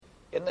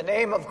In the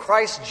name of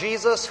Christ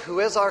Jesus, who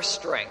is our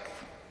strength.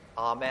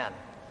 Amen.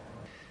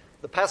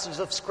 The passage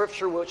of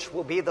Scripture which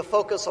will be the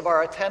focus of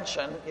our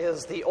attention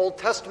is the Old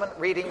Testament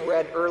reading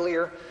read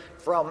earlier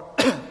from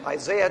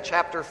Isaiah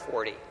chapter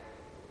 40.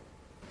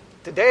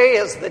 Today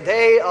is the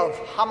day of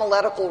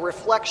homiletical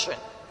reflection,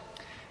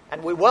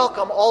 and we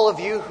welcome all of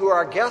you who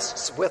are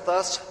guests with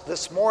us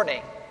this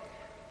morning,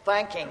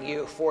 thanking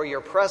you for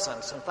your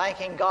presence and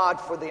thanking God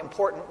for the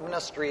important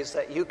ministries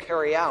that you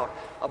carry out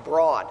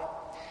abroad.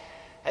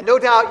 And no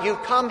doubt you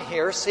come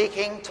here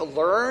seeking to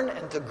learn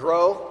and to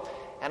grow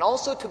and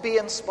also to be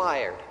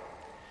inspired.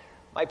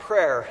 My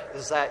prayer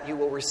is that you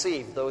will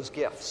receive those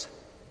gifts.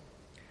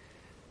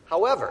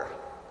 However,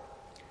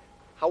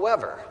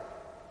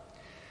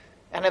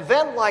 an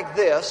event like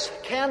this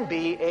can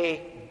be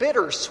a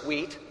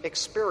bittersweet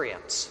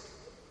experience.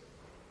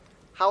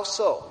 How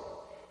so?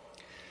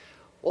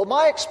 Well,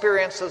 my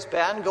experience has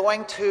been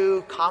going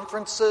to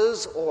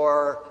conferences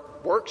or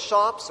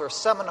workshops or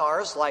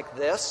seminars like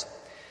this.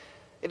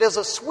 It is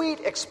a sweet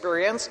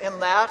experience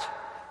in that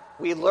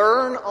we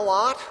learn a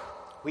lot,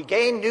 we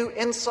gain new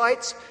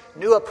insights,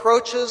 new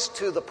approaches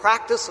to the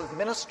practice of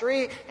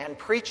ministry and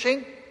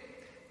preaching,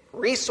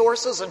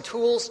 resources and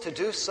tools to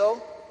do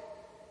so.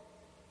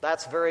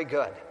 That's very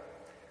good.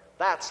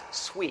 That's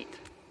sweet.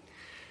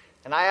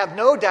 And I have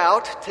no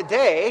doubt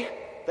today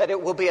that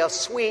it will be a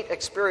sweet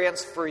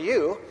experience for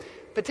you,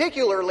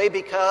 particularly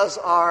because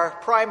our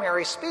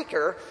primary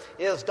speaker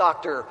is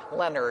Dr.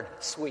 Leonard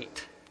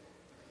Sweet.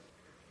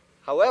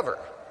 However,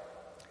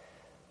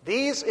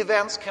 these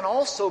events can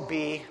also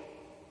be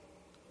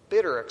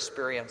bitter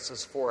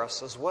experiences for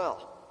us as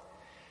well.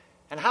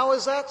 And how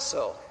is that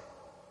so?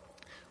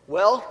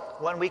 Well,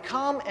 when we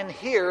come and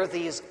hear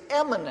these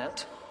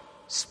eminent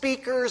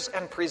speakers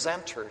and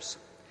presenters,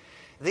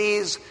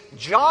 these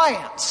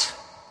giants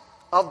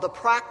of the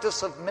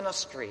practice of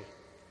ministry,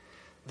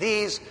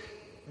 these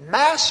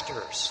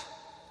masters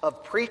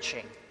of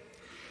preaching,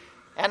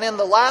 and in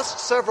the last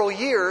several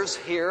years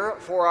here,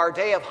 for our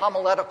day of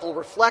homiletical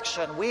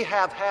reflection, we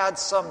have had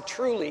some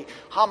truly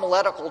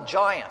homiletical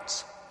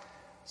giants,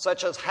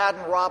 such as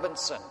Haddon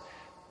Robinson,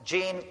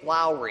 Gene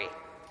Lowry,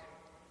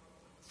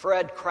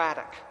 Fred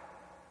Craddock,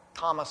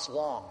 Thomas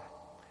Long,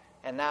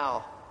 and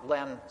now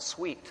Len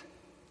Sweet.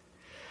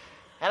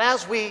 And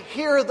as we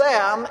hear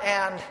them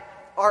and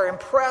are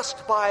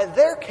impressed by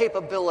their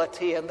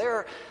capability and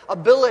their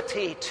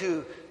ability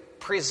to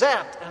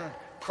present and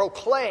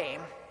proclaim,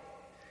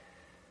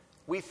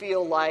 we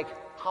feel like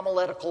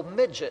homiletical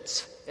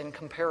midgets in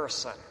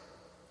comparison.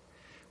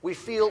 We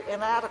feel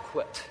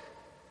inadequate.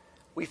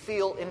 We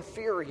feel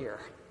inferior.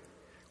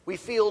 We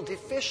feel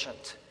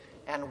deficient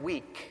and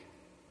weak.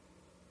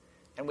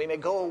 And we may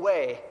go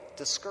away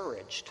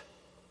discouraged.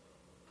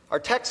 Our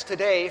text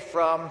today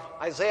from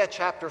Isaiah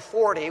chapter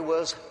 40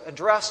 was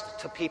addressed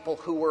to people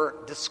who were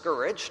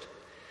discouraged,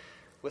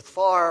 with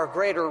far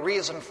greater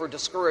reason for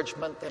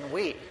discouragement than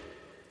we.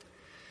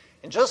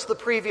 In just the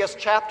previous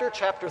chapter,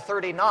 chapter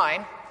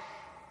 39,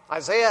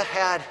 Isaiah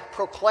had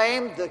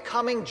proclaimed the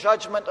coming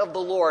judgment of the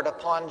Lord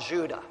upon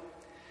Judah,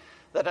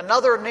 that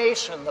another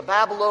nation, the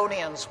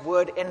Babylonians,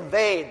 would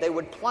invade, they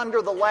would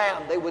plunder the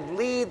land, they would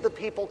lead the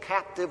people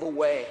captive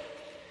away.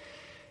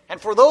 And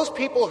for those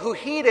people who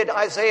heeded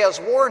Isaiah's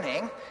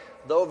warning,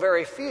 though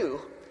very few,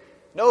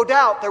 no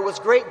doubt there was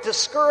great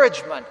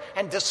discouragement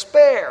and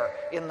despair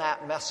in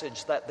that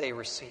message that they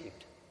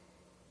received.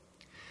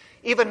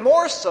 Even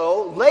more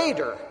so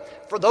later,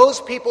 for those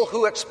people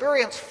who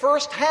experienced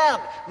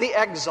firsthand the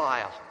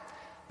exile,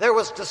 there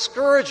was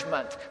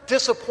discouragement,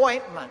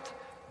 disappointment,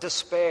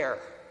 despair.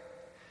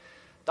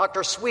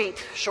 Dr.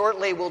 Sweet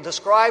shortly will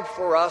describe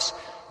for us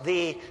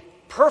the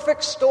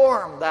perfect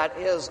storm that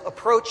is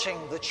approaching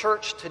the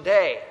church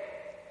today.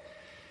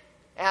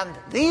 And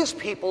these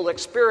people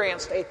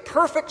experienced a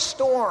perfect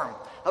storm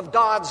of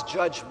God's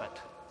judgment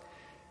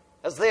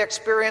as they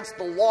experienced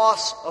the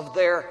loss of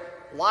their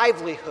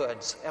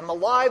livelihoods and the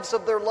lives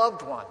of their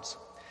loved ones,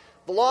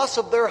 the loss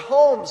of their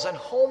homes and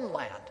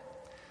homeland,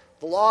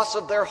 the loss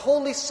of their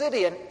holy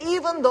city, and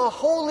even the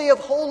Holy of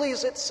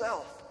Holies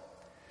itself.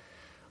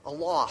 A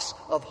loss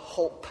of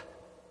hope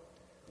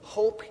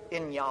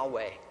in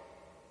Yahweh.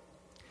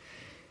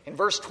 In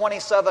verse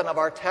 27 of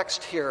our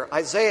text here,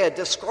 Isaiah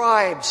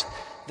describes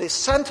the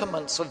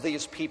sentiments of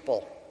these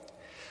people.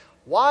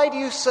 Why do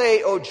you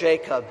say, O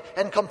Jacob,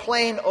 and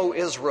complain, O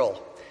Israel?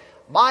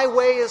 My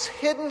way is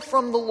hidden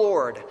from the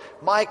Lord.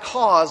 My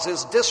cause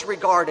is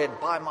disregarded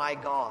by my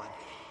God.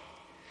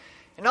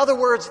 In other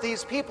words,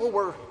 these people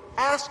were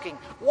asking,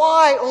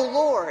 why, O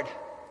Lord?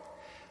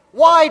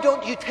 Why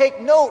don't you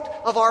take note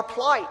of our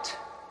plight?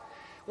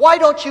 Why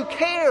don't you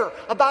care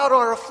about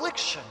our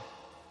affliction?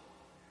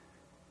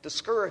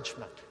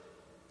 Discouragement,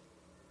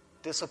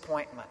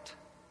 disappointment.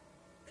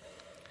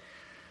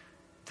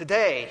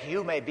 Today,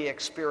 you may be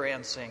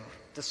experiencing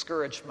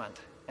discouragement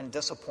and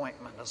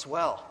disappointment as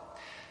well.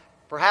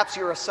 Perhaps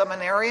you're a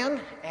seminarian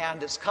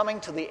and it's coming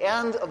to the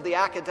end of the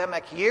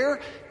academic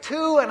year,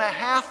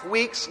 2.5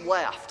 weeks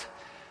left.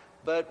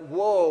 But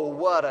whoa,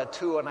 what a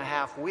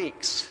 2.5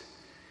 weeks.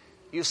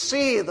 You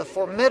see the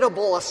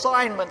formidable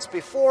assignments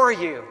before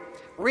you,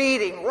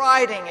 reading,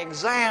 writing,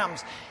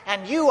 exams,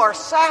 and you are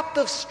sapped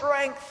of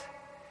strength.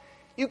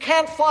 You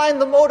can't find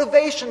the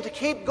motivation to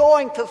keep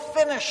going, to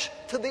finish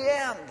to the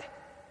end.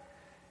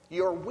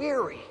 You're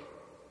weary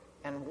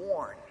and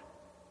worn.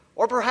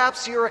 Or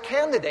perhaps you're a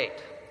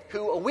candidate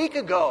who a week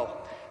ago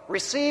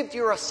received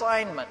your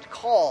assignment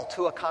call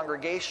to a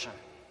congregation.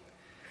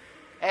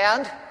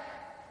 And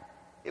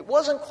it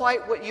wasn't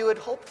quite what you had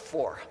hoped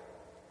for.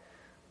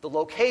 The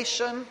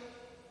location,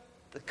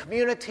 the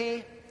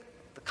community,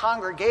 the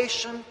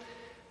congregation,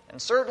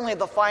 and certainly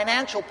the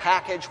financial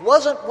package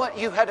wasn't what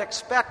you had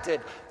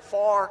expected,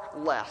 far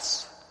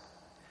less.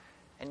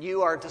 And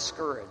you are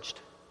discouraged,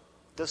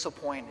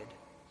 disappointed.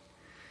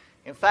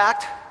 In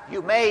fact,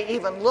 you may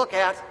even look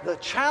at the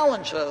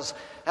challenges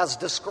as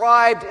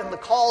described in the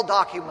call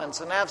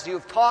documents and as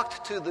you've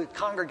talked to the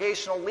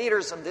congregational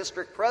leaders and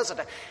district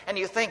president, and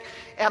you think,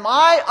 am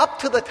I up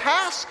to the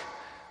task?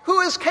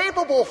 Who is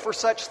capable for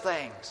such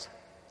things?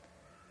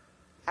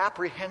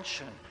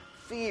 Apprehension,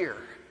 fear,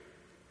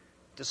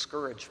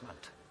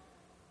 discouragement.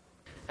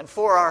 And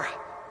for our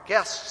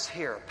guests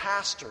here,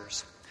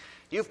 pastors,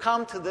 you've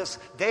come to this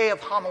day of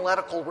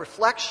homiletical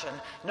reflection,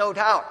 no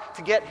doubt,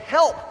 to get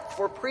help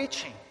for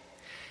preaching.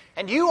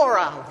 And you are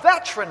a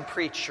veteran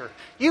preacher.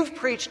 You've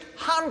preached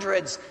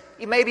hundreds,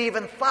 maybe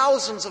even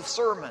thousands of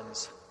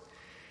sermons.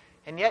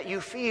 And yet you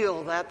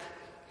feel that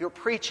your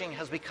preaching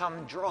has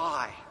become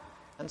dry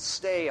and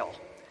stale.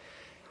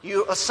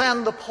 You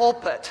ascend the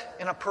pulpit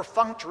in a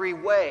perfunctory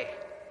way.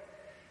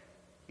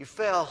 You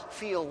feel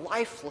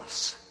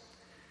lifeless.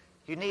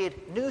 You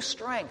need new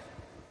strength,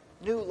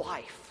 new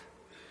life.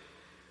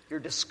 You're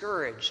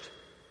discouraged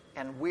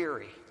and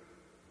weary.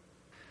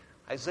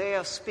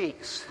 Isaiah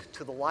speaks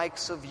to the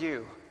likes of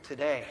you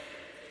today.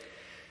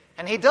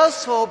 And he does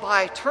so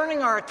by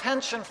turning our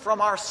attention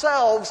from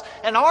ourselves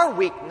and our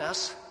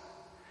weakness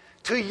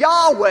to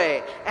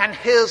Yahweh and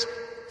His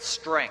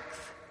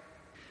strength.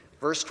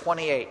 Verse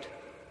 28.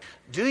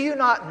 Do you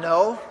not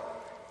know?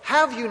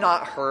 Have you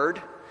not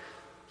heard?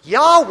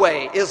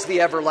 Yahweh is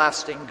the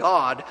everlasting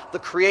God, the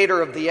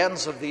creator of the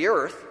ends of the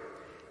earth.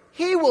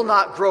 He will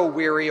not grow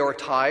weary or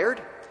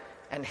tired,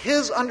 and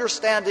His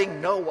understanding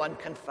no one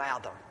can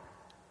fathom.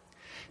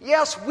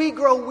 Yes, we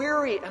grow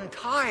weary and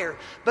tired,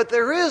 but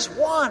there is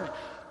one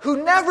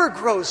who never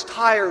grows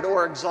tired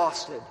or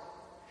exhausted.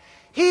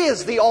 He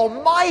is the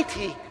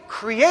Almighty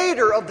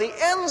Creator of the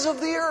ends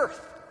of the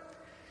earth.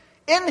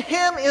 In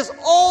Him is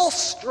all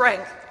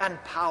strength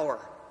and power.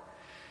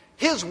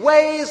 His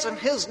ways and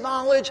His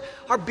knowledge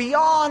are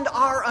beyond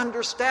our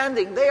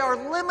understanding. They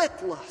are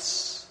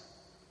limitless.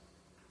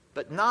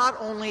 But not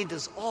only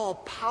does all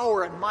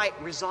power and might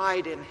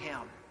reside in Him,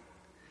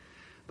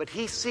 but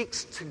He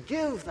seeks to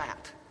give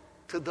that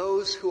to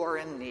those who are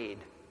in need.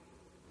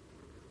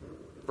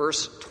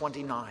 Verse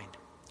 29.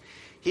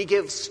 He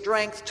gives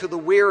strength to the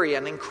weary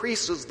and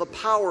increases the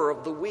power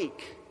of the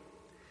weak.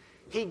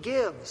 He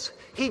gives.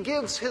 He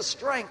gives His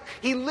strength.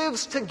 He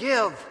lives to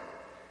give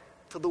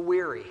to the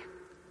weary,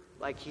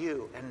 like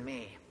you and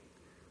me,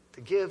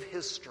 to give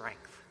His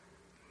strength.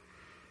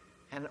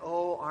 And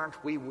oh,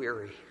 aren't we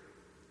weary?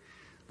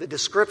 The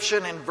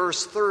description in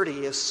verse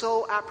 30 is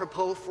so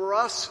apropos for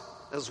us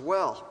as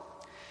well.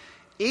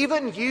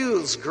 Even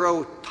youths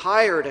grow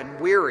tired and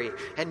weary,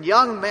 and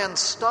young men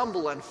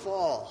stumble and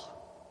fall.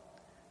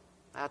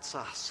 That's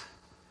us.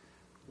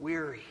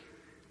 Weary,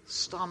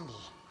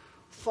 stumble,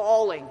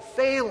 falling,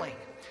 failing.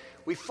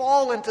 We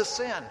fall into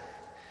sin,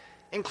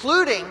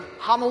 including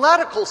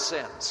homiletical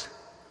sins.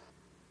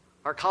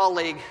 Our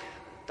colleague,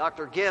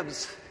 Dr.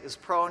 Gibbs, is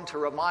prone to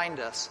remind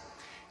us,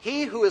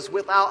 he who is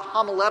without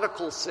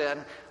homiletical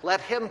sin,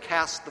 let him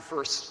cast the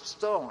first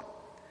stone.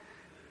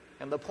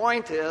 And the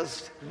point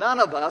is, none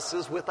of us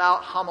is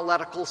without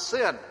homiletical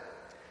sin.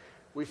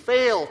 We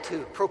fail to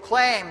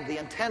proclaim the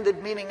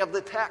intended meaning of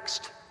the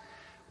text.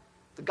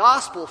 The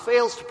gospel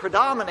fails to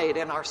predominate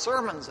in our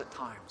sermons at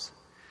times.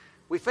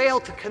 We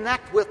fail to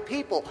connect with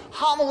people.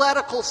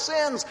 Homiletical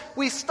sins,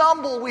 we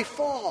stumble, we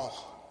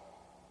fall.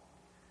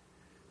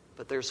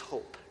 But there's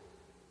hope.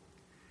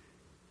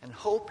 And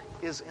hope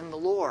is in the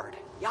Lord,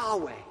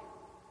 Yahweh,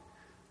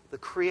 the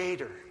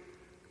Creator,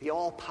 the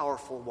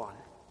all-powerful one.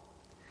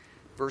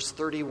 Verse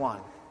 31.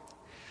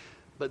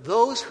 But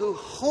those who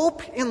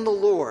hope in the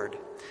Lord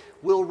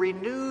will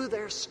renew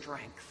their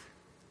strength.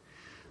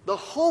 The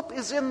hope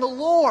is in the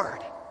Lord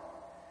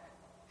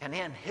and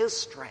in His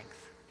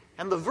strength.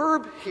 And the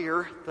verb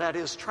here that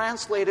is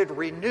translated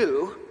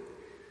renew,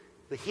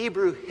 the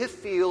Hebrew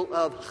hifil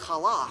of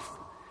chalaf,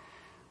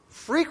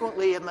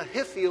 frequently in the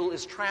hifil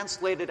is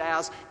translated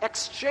as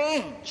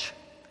exchange.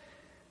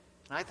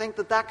 And I think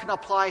that can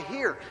apply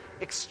here.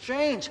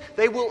 Exchange.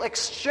 They will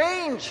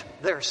exchange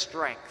their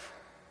strength.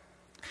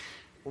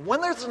 When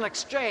there's an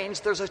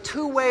exchange, there's a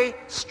two-way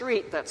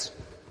street that's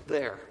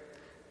there.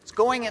 It's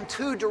going in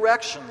two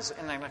directions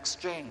in an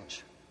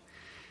exchange.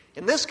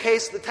 In this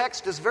case, the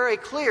text is very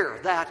clear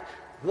that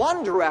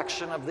one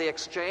direction of the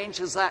exchange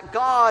is that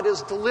God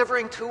is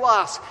delivering to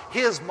us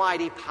His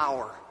mighty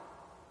power.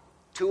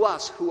 to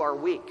us who are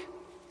weak.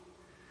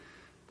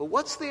 But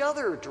what's the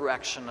other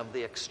direction of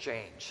the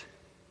exchange?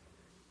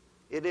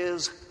 It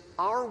is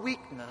our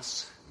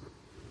weakness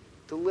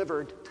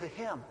delivered to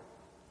him.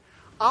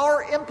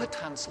 Our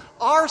impotence,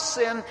 our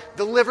sin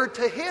delivered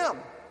to him.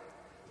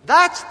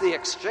 That's the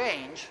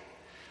exchange.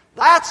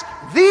 That's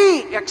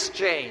the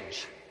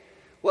exchange.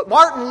 What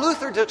Martin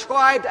Luther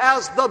described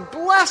as the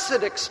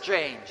blessed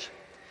exchange.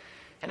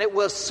 And it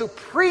was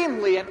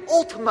supremely and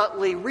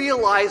ultimately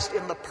realized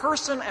in the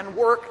person and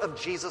work of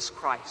Jesus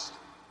Christ.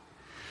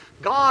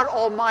 God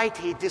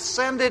Almighty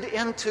descended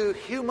into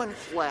human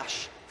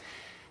flesh,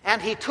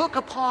 and he took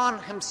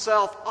upon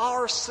himself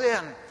our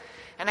sin.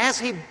 And as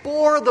he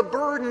bore the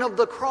burden of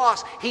the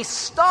cross, he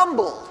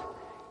stumbled,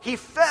 he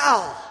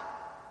fell.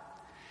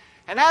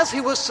 And as he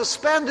was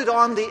suspended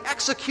on the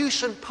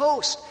execution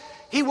post,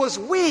 he was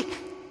weak.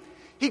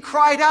 He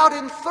cried out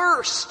in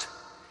thirst.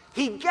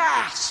 He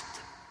gasped.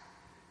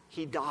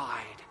 He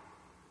died.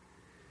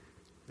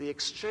 The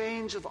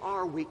exchange of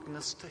our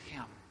weakness to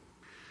him.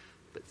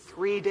 But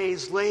 3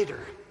 days later,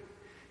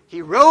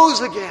 he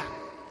rose again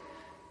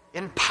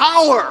in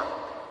power,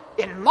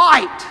 in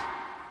might,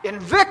 in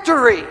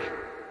victory.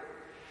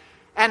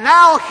 And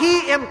now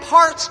he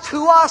imparts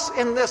to us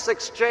in this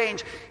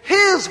exchange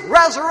his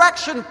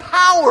resurrection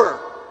power.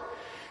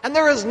 And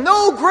there is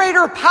no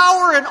greater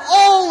power in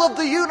all of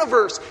the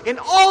universe, in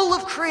all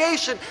of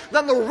creation,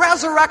 than the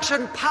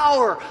resurrection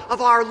power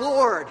of our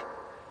Lord,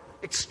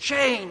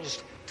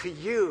 exchanged to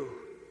you.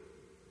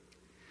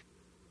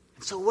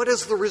 And so what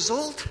is the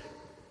result?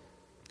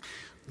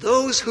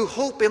 Those who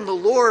hope in the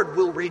Lord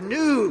will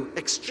renew,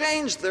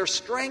 exchange their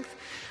strength.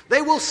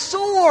 They will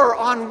soar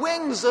on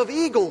wings of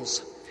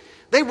eagles.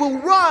 They will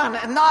run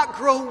and not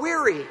grow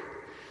weary.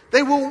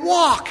 They will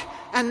walk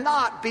and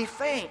not be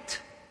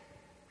faint.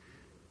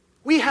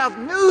 We have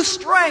new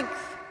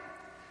strength,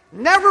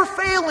 never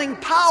failing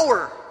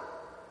power,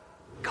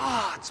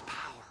 God's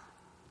power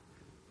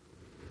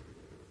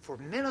for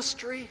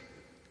ministry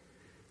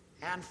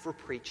and for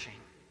preaching.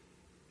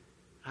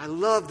 I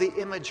love the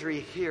imagery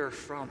here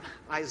from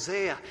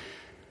Isaiah.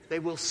 They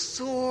will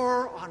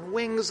soar on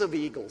wings of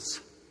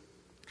eagles.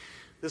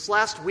 This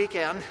last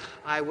weekend,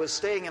 I was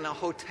staying in a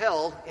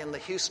hotel in the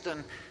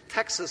Houston,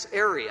 Texas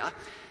area,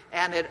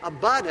 and it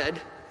abutted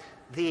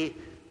the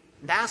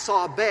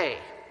Nassau Bay.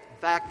 In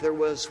fact, there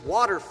was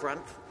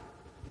waterfront.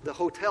 The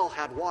hotel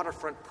had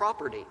waterfront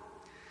property.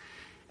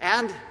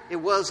 And it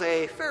was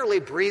a fairly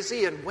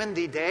breezy and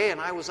windy day, and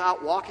I was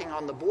out walking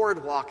on the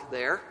boardwalk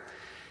there,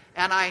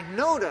 and I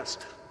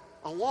noticed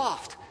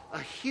aloft a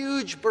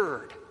huge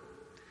bird.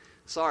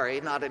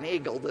 Sorry, not an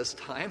eagle this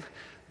time,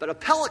 but a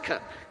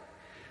pelican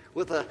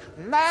with a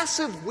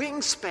massive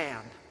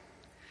wingspan.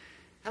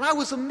 And I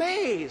was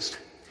amazed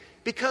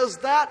because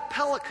that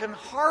pelican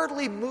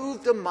hardly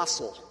moved a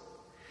muscle.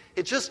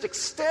 It just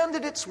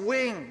extended its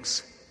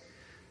wings,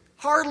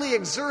 hardly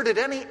exerted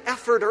any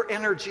effort or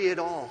energy at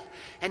all.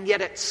 And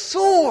yet it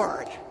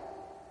soared,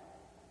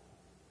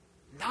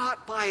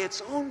 not by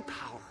its own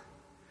power,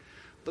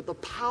 but the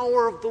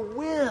power of the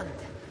wind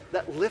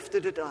that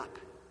lifted it up.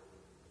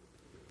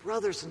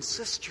 Brothers and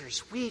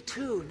sisters, we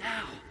too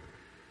now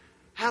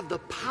have the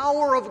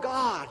power of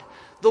God,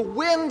 the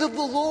wind of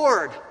the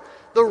Lord,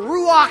 the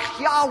Ruach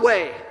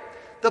Yahweh,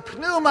 the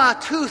Pneuma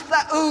Tu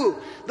Theou,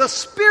 the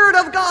Spirit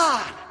of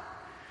God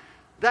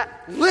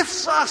that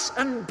lifts us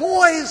and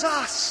buoys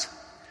us,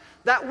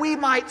 that we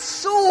might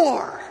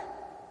soar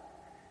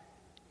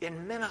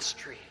in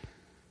ministry,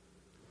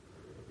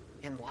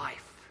 in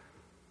life.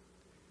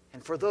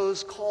 And for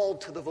those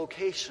called to the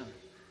vocation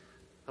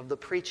of the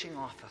preaching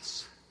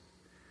office,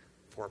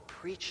 for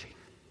preaching.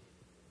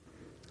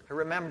 I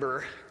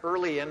remember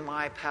early in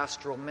my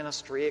pastoral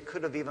ministry, it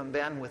could have even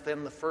been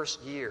within the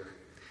first year,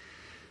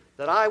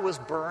 that I was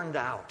burned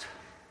out.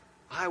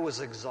 I was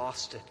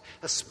exhausted,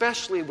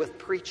 especially with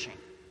preaching.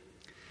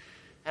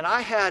 And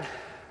I had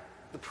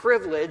the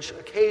privilege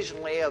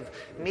occasionally of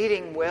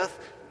meeting with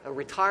a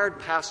retired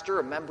pastor,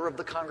 a member of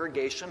the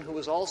congregation, who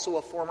was also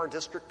a former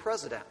district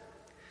president,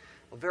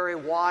 a very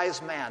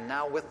wise man,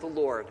 now with the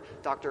Lord,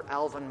 Dr.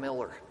 Alvin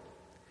Miller.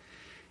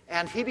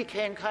 And he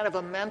became kind of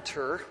a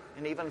mentor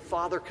and even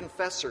father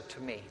confessor to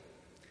me.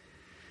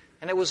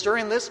 And it was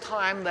during this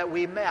time that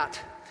we met,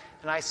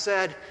 and I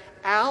said,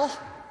 Al,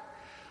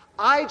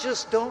 I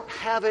just don't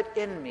have it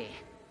in me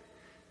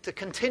to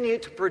continue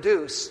to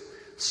produce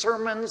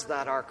sermons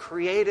that are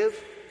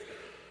creative,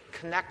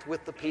 connect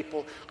with the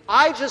people.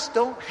 I just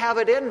don't have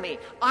it in me.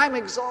 I'm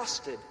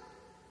exhausted.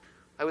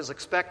 I was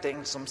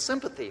expecting some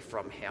sympathy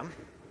from him.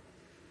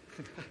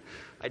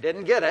 I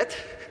didn't get it,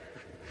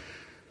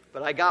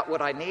 but I got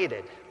what I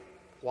needed.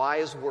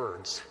 Wise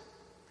words.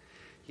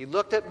 He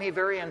looked at me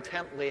very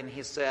intently and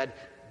he said,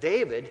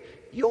 David,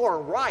 you're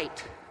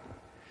right.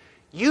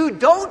 You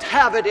don't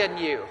have it in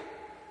you.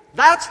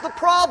 That's the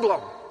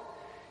problem.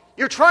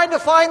 You're trying to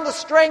find the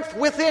strength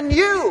within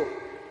you,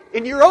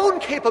 in your own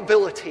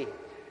capability,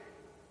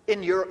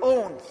 in your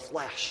own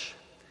flesh.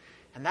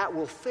 And that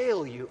will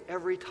fail you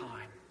every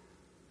time.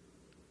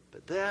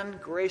 But then,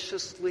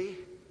 graciously,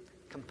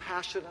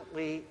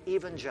 compassionately,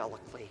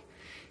 evangelically,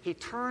 he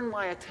turned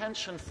my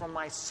attention from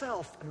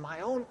myself and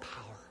my own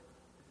power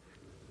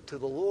to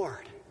the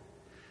Lord,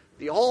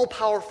 the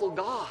all-powerful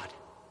God,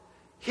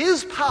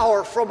 his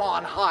power from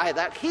on high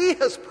that he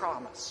has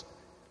promised.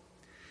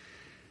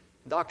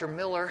 Dr.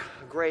 Miller,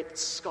 a great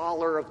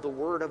scholar of the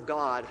Word of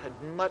God, had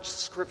much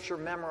Scripture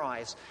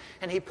memorized,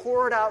 and he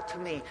poured out to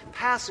me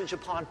passage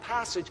upon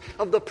passage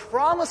of the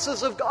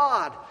promises of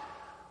God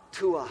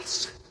to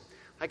us.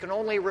 I can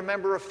only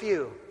remember a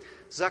few.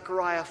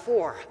 Zechariah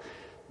 4,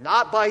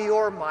 not by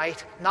your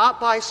might, not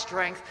by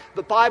strength,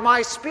 but by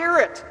my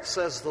Spirit,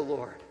 says the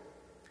Lord.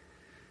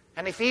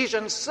 And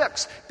Ephesians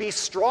 6, be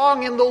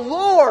strong in the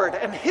Lord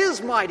and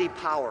his mighty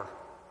power.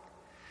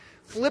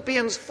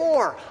 Philippians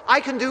 4,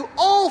 I can do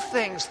all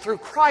things through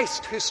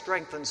Christ who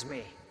strengthens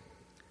me.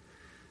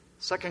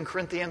 2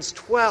 Corinthians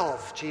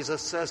 12,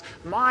 Jesus says,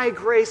 my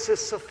grace is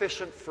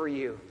sufficient for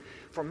you,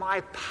 for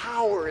my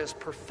power is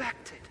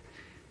perfected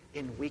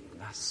in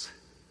weakness.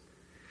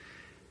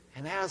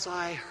 And as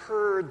I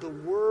heard the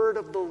word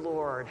of the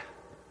Lord,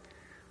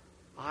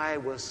 I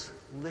was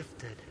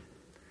lifted.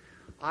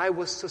 I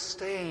was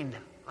sustained.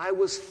 I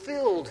was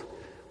filled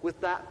with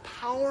that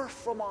power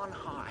from on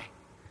high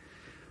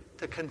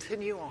to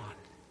continue on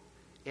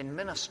in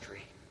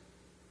ministry,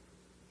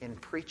 in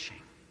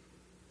preaching.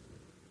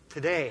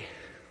 Today,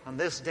 on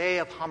this day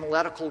of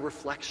homiletical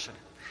reflection,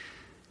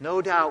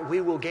 no doubt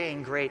we will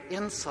gain great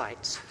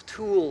insights,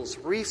 tools,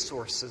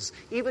 resources,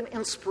 even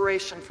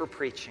inspiration for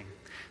preaching.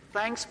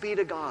 Thanks be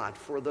to God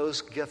for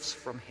those gifts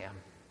from him.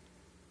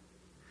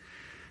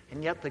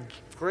 And yet the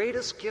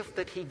greatest gift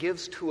that he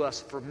gives to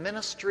us for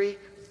ministry,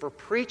 for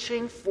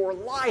preaching, for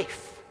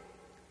life,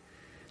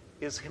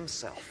 is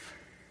himself.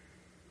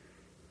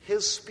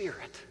 His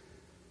Spirit,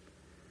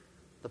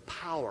 the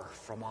power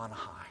from on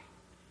high.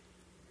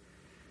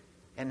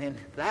 And in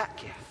that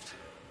gift,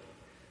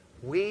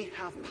 we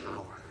have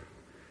power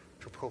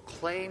to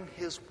proclaim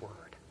his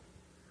word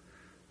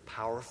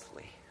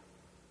powerfully.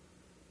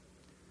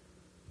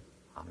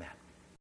 Amen.